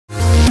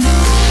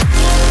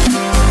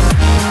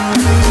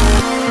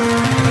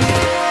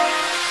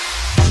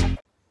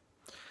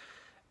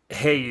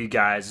Hey you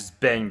guys, it's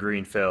Ben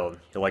Greenfield.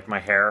 You like my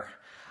hair?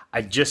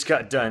 I just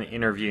got done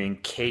interviewing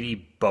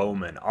Katy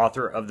Bowman,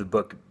 author of the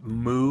book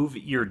Move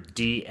Your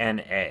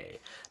DNA.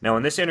 Now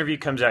when this interview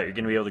comes out, you're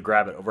going to be able to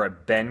grab it over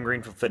at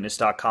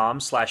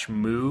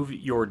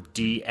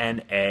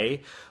bengreenfieldfitness.com/moveyourdna.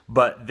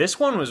 But this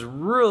one was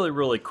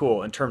really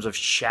cool in terms of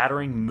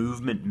shattering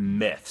movement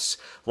myths.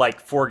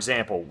 Like, for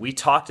example, we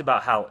talked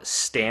about how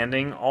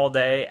standing all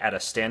day at a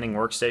standing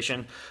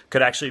workstation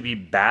could actually be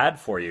bad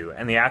for you,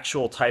 and the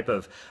actual type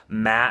of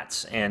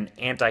mats and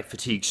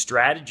anti-fatigue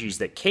strategies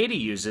that Katy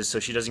uses so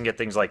she doesn't get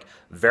things like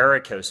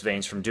varicose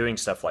veins from doing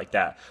stuff like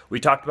that. We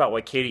talked about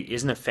why Katy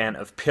isn't a fan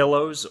of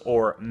pillows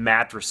or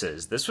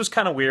mattresses. This was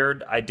kind of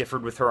weird. I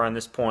differed with her on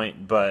this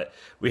point, but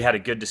we had a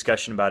good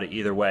discussion about it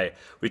either way.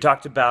 We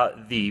talked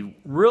about the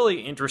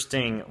really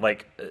interesting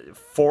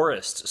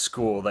forest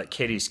school that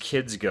Katy's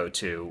kids go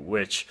to,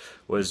 which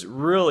was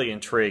really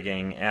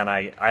intriguing, and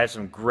I have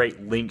some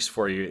great links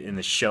for you in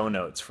the show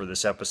notes for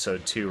this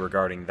episode too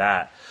regarding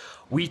that.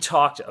 We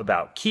talked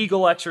about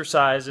Kegel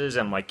exercises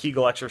and why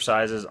Kegel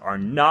exercises are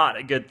not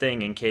a good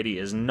thing, and Katy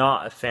is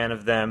not a fan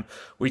of them.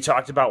 We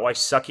talked about why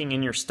sucking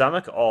in your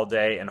stomach all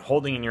day and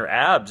holding in your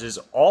abs is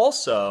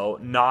also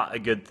not a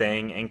good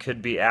thing and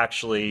could be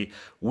actually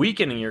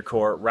weakening your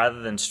core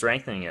rather than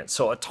strengthening it.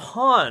 So a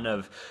ton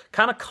of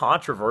kind of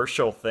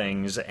controversial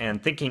things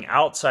and thinking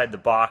outside the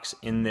box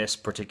in this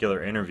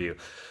particular interview.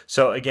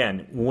 So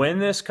again, when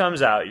this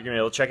comes out, you're going to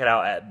be able to check it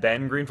out at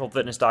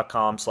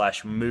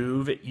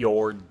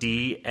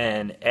bengreenfieldfitness.com/moveyourdna.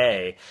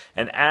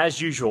 And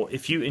as usual,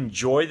 if you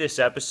enjoy this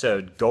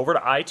episode, go over to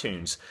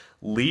iTunes,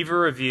 leave a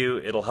review.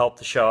 It'll help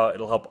the show.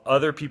 It'll help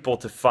other people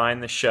to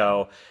find the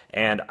show.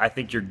 And I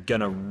think you're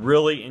going to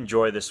really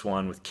enjoy this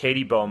one with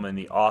Katy Bowman,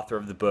 the author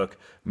of the book,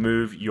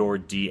 Move Your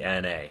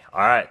DNA. All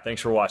right.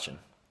 Thanks for watching.